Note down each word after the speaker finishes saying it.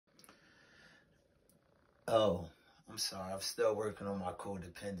Oh, I'm sorry. I'm still working on my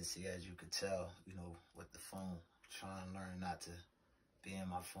codependency, as you could tell, with the phone. Trying to learn not to be in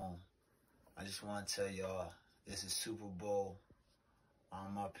my phone. I just want to tell y'all, this is Super Bowl.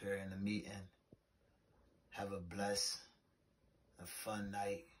 I'm up here in the meeting. Have a blessed, a fun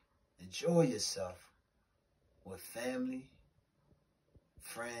night. Enjoy yourself with family,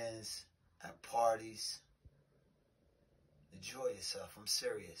 friends, at parties. Enjoy yourself. I'm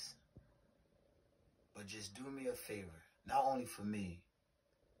serious. But just do me a favor. Not only for me,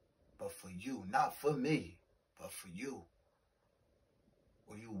 but for you. Not for me, but for you.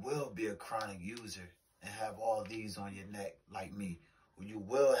 Or you will be a chronic user and have all these on your neck like me. Or you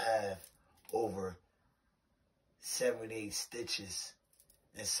will have over 7, 8 stitches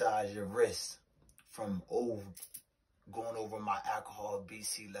inside your wrist from going over my alcohol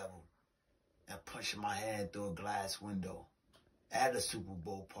BC level and punching my hand through a glass window at a Super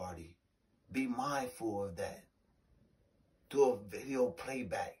Bowl party. Be mindful of that. Do a video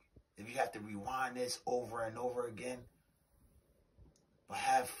playback. If you have to rewind this over and over again, but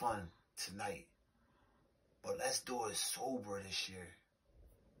have fun tonight. But let's do it sober this year.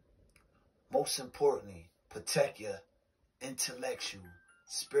 Most importantly, protect your intellectual,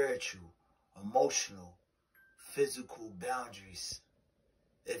 spiritual, emotional, physical boundaries.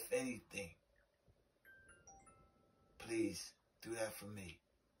 If anything, please do that for me.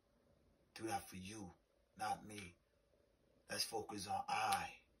 Do that for you, not me. Let's focus on I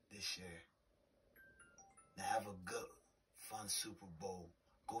this year. Now have a good, fun Super Bowl.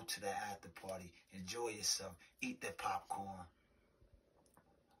 Go to that after party. Enjoy yourself. Eat the popcorn.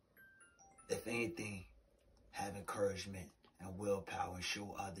 If anything, have encouragement and willpower and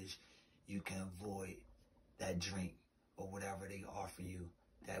show others you can avoid that drink or whatever they offer you,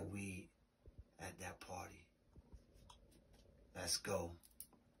 that weed at that party. Let's go.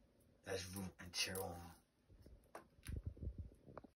 Let's root and cheer on.